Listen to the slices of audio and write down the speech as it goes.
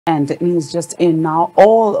And it means just in now,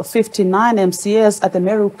 all 59 MCAs at the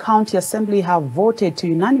Meru County Assembly have voted to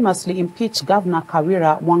unanimously impeach Governor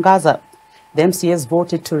Kawira Mwangaza. The MCAs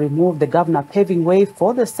voted to remove the governor, paving way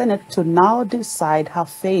for the Senate to now decide her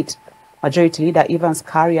fate. Majority Leader Evans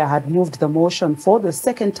Karia had moved the motion for the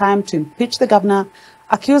second time to impeach the governor,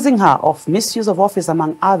 accusing her of misuse of office,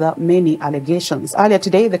 among other many allegations. Earlier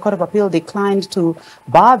today, the Court of Appeal declined to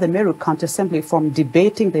bar the Meru County Assembly from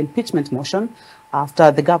debating the impeachment motion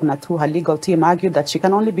after the governor, through her legal team, argued that she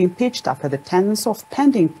can only be impeached after the tens of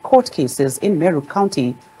pending court cases in Meru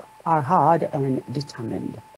County are heard and determined.